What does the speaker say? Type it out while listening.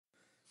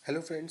Hello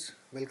friends,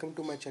 welcome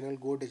to my channel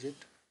Go Digit.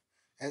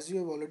 As you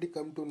have already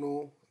come to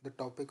know the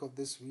topic of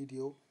this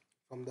video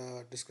from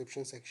the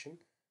description section,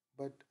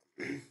 but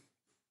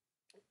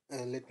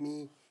let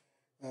me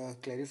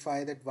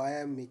clarify that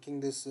why I'm making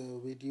this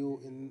video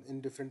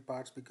in different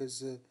parts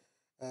because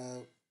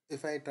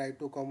if I try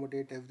to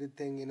accommodate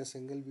everything in a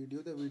single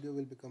video, the video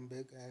will become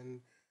big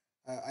and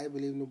I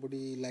believe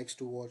nobody likes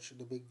to watch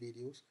the big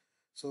videos.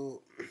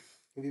 So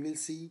we will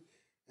see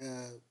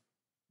uh,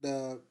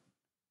 the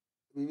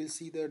we will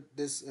see that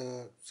this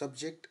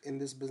subject in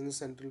this business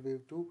central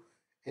wave 2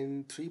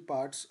 in three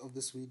parts of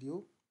this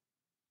video,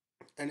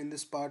 and in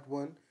this part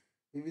 1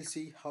 we will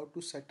see how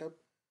to set up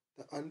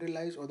the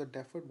unrealized or the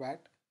deferred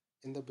VAT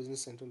in the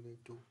business central wave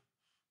 2.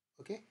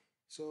 Okay,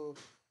 so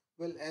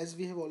well, as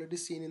we have already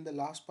seen in the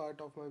last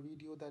part of my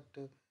video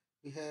that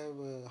we have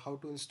how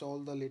to install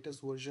the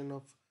latest version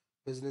of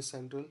business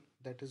central,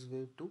 that is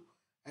wave 2,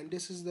 and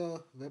this is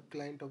the web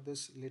client of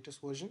this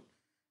latest version.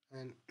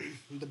 And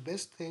the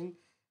best thing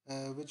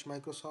which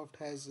Microsoft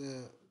has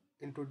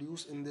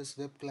introduced in this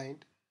web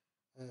client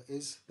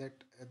is that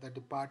the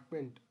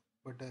department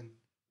button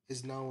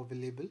is now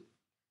available,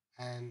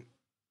 and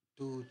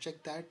to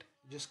check that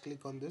just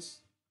click on this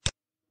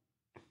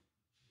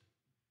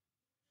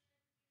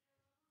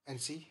and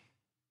see,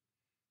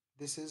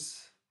 this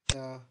is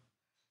the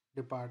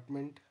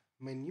department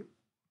menu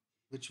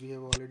which we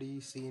have already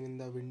seen in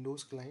the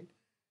Windows client.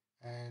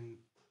 And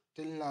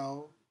till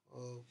now,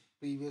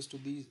 previous to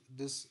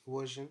this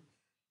version,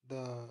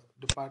 the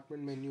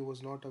department menu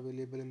was not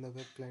available in the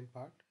web client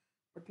part,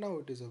 but now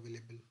it is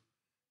available.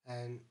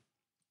 And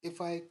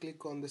if I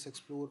click on this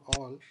explore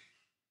all,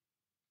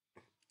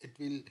 it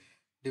will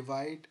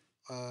divide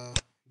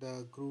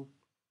the group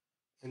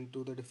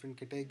into the different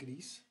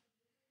categories.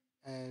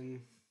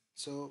 And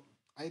so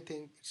I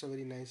think it's a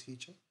very nice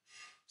feature.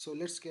 So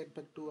let's get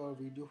back to our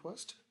video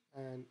first.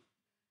 And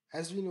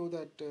as we know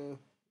that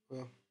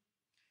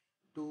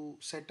to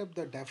set up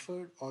the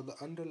deferred or the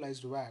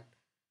unrealized VAT,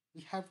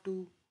 we have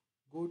to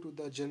go to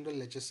the general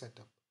ledger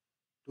setup.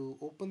 To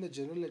open the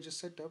general ledger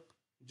setup,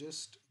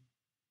 just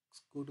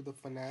go to the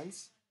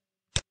finance,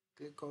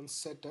 click on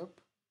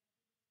setup.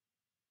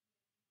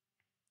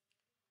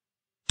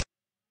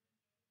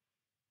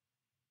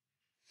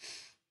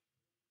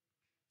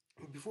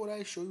 Before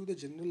I show you the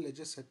general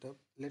ledger setup,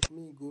 let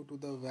me go to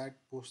the VAT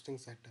posting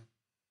setup.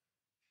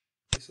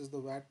 This is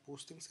the VAT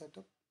posting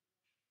setup,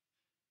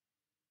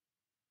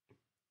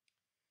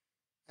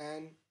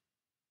 and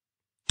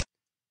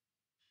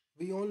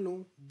we all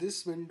know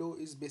this window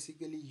is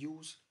basically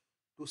used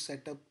to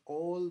set up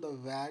all the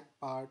VAT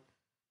part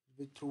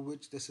through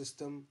which the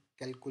system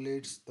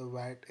calculates the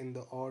VAT in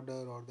the order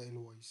or the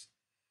invoice.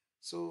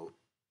 So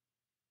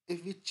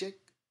if we check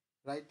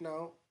right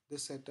now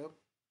this setup,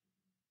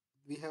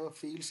 we have a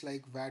fields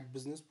like VAT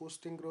business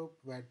posting group,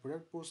 VAT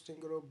product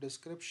posting group,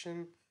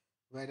 description,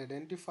 VAT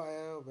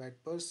identifier,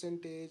 VAT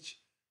percentage,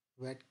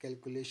 VAT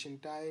calculation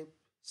type,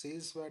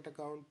 sales VAT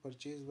account,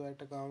 purchase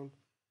VAT account,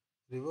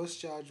 reverse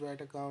charge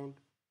VAT account,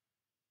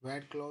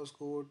 VAT clause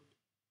code,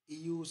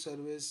 EU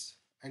service,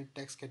 and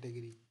tax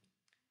category.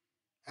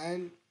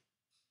 And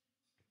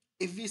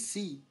if we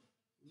see,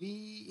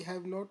 we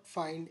have not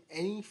find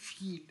any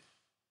field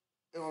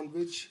on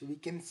which we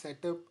can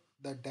set up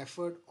the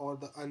deferred or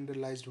the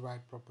unrealized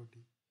VAT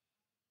property.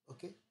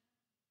 Okay,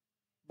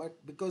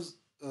 but because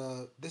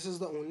this is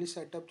the only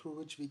setup through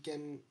which we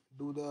can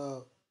do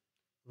the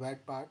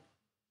VAT part,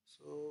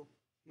 so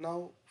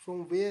now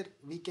from where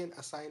we can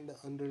assign the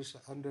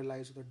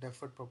unrealized or the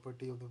deferred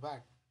property of the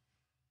VAT.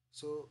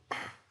 So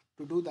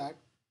to do that,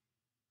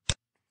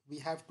 we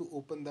have to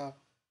open the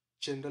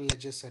general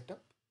ledger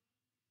setup.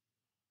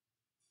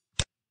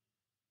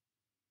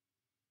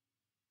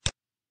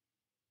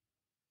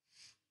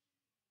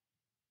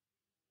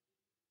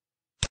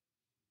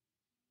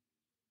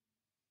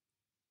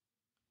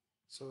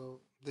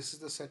 So this is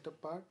the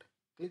setup part.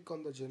 Click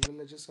on the general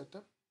ledger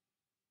setup,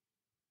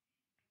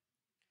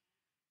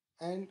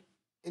 and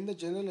in the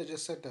general ledger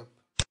setup,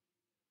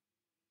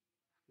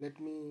 let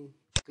me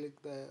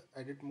click the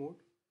edit mode,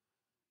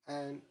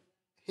 and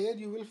here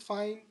you will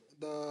find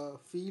the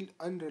field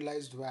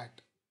unrealized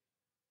VAT.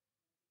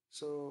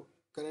 So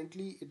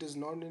currently it is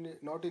not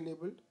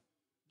enabled.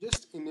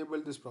 Just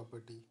enable this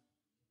property,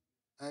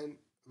 and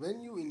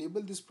when you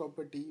enable this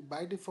property,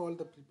 by default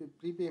the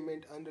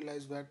prepayment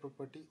unrealized VAT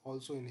property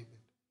also enabled.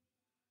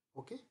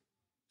 Okay,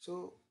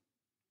 so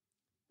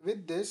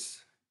with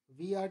this,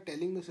 we are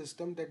telling the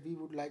system that we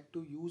would like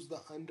to use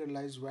the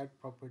unrealized VAT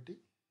property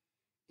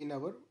in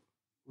our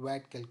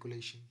VAT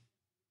calculation.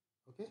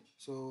 Okay,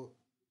 so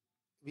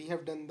we are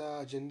done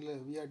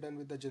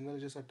with the general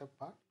ledger setup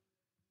part.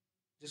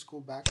 Just go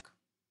back,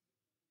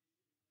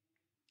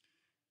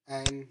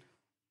 and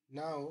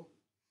now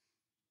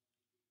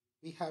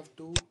we have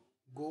to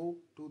go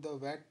to the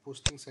VAT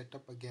posting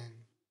setup again.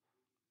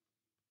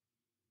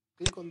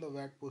 Click on the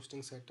VAT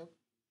posting setup,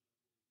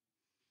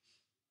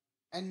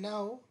 and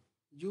now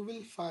you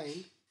will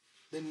find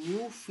the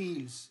new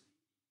fields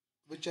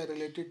which are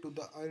related to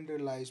the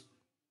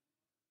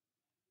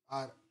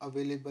are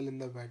available in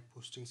the VAT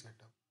posting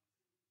setup.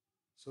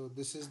 So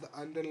this is the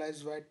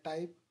unrealized VAT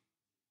type,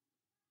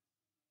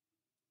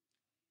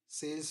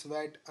 sales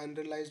VAT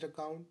unrealized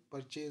account,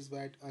 purchase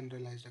VAT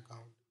unrealized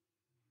account.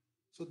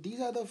 So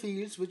these are the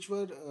fields which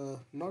were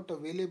not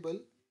available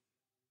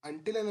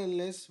until and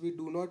unless we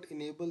do not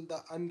enable the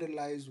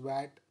unrealized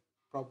VAT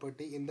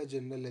property in the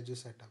general ledger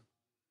setup.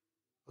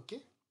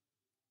 Okay,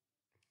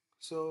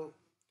 so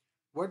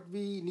what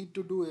we need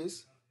to do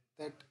is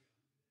that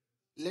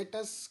let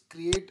us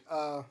create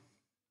a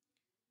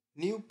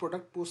new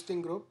product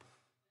posting group,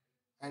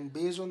 and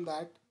based on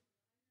that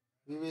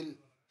we will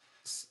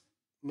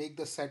make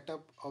the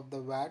setup of the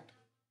VAT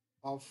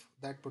of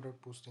that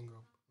product posting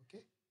group.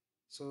 Okay,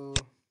 so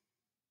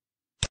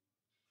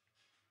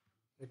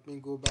let me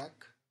go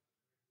back,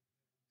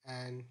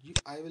 and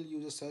I will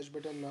use a search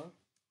button now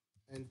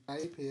and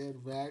type here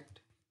VAT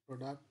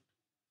product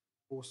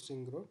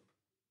posting group.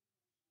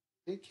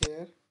 Click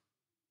here,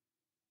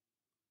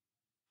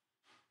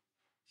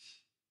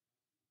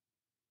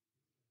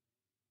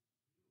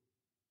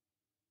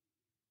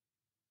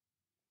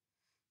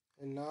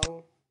 and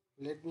now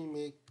let me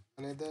make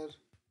another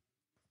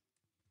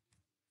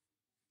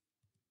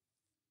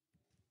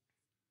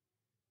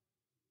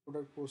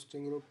product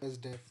posting group as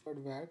deferred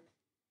VAT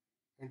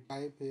and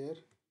type here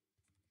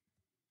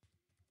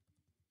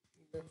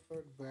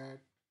deferred VAT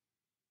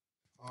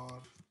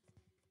or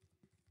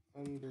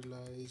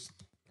unrealized.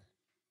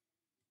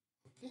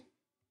 Okay,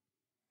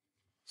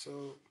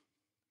 so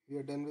we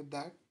are done with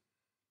that,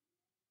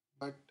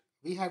 but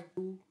we have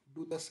to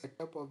do the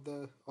setup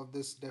of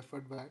this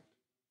deferred VAT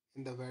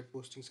in the VAT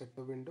posting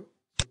setup window.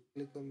 So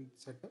click on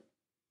setup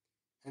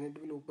and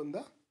it will open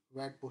the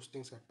VAT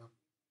posting setup.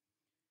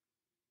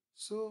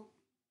 So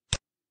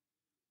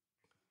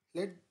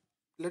let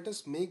let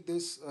us make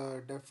this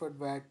deferred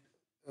VAT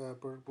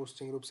product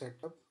posting group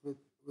setup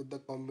with the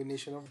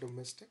combination of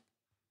domestic.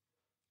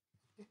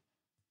 Okay.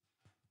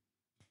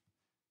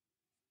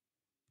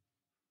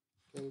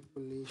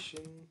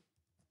 Calculation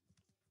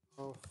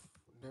of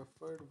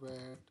deferred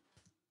VAT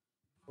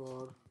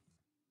for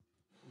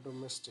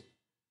domestic.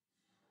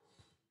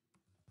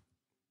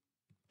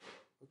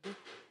 Okay,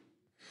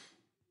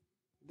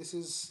 this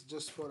is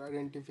just for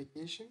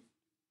identification,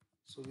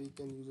 so we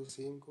can use the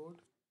same code.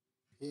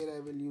 Here I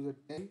will use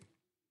a 10.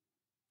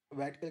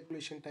 VAT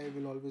calculation type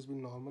will always be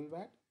normal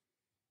VAT.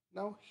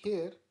 Now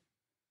here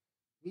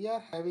we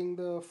are having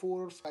the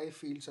 4 or 5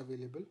 fields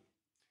available.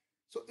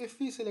 So if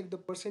we select the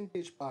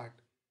percentage part,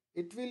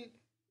 it will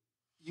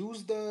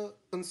use the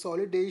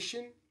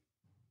consolidation.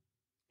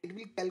 It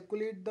will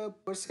calculate the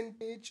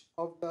percentage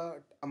of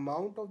the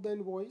amount of the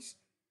invoice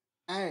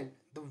and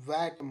the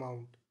VAT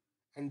amount,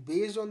 and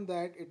based on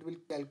that it will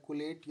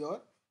calculate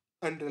your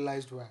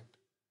unrealized VAT.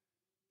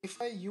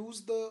 If I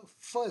use the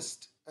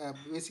first,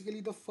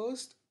 basically the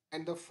first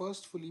and the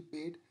first fully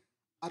paid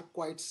are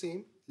quite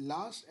same,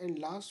 last and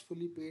last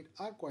fully paid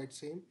are quite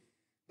same.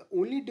 The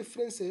only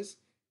difference is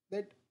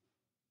that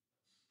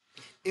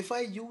if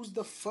I use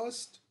the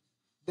first,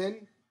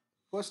 then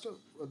first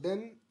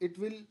then it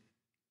will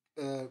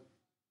uh,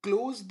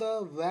 close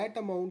the VAT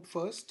amount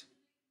first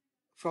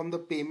from the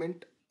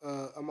payment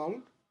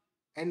amount,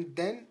 and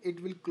then it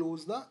will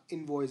close the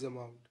invoice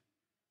amount.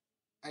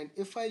 And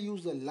if I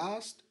use the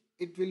last,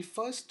 it will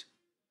first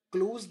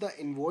close the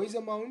invoice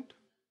amount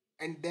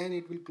and then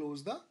it will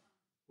close the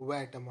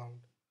VAT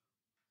amount.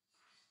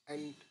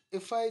 And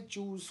if I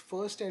choose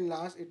first and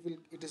last,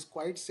 it is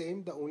quite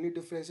same. The only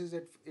difference is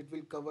that it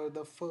will cover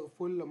the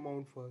full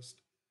amount first.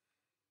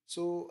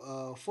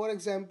 So for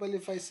example,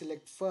 if I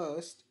select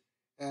first,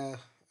 uh,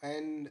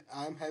 and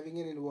I'm having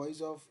an invoice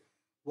of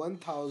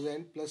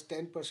 1000 plus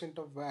 10%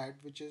 of VAT,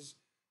 which is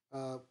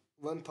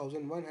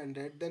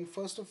 1100, then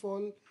first of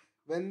all,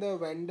 when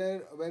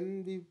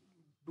we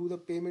do the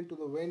payment to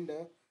the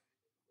vendor,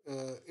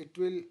 it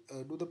will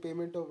do the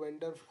payment of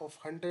vendor of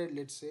 100,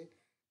 let's say.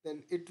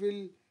 Then it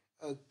will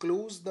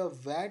close the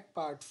VAT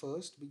part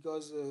first,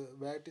 because the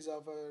VAT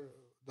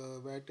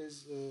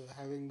is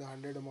having the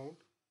 100 amount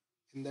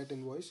in that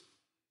invoice,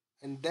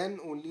 and then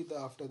only the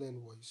after the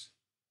invoice.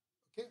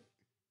 Okay,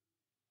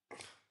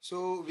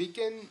 so we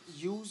can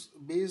use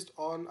based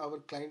on our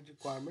client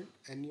requirement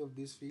any of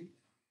these field.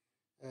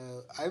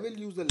 I will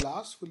use the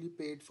last fully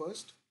paid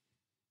first,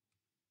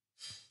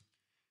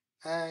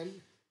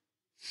 and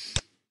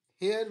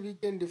here we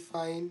can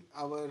define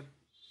our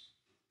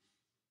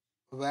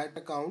VAT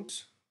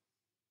accounts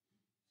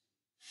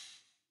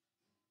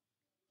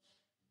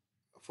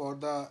for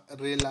the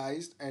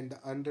realized and the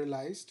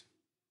unrealized.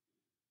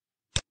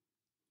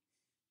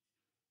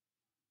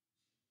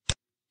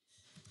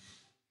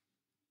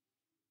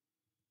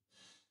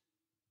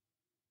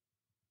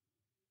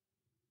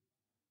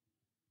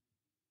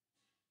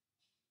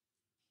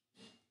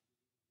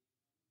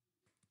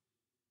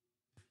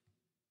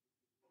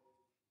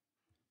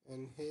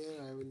 And here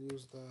I will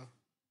use the,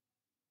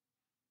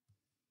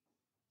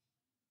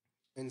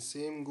 and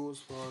same goes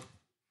for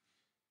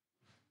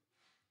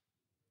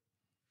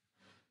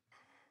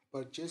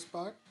purchase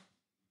part.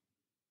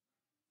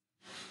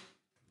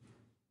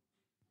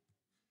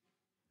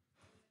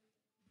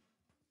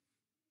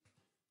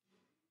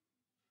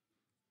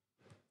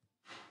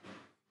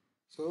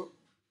 So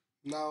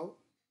now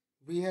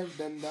we have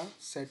done the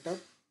setup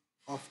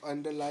of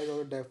underlied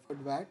or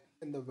deferred VAT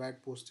and the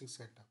VAT posting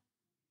setup.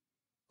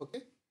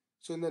 Okay.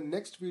 So in the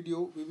next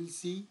video, we will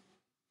see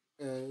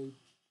uh,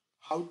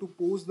 how to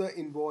post the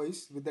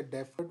invoice with the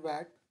deferred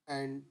VAT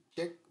and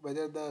check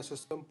whether the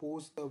system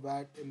posts the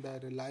VAT in the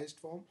realized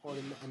form or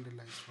in the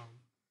unrealized form.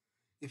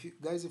 If you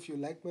guys, if you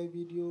like my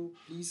video,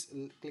 please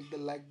click the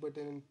like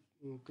button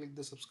and click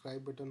the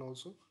subscribe button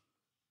also.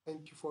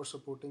 Thank you for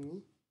supporting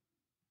me.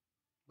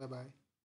 Bye bye.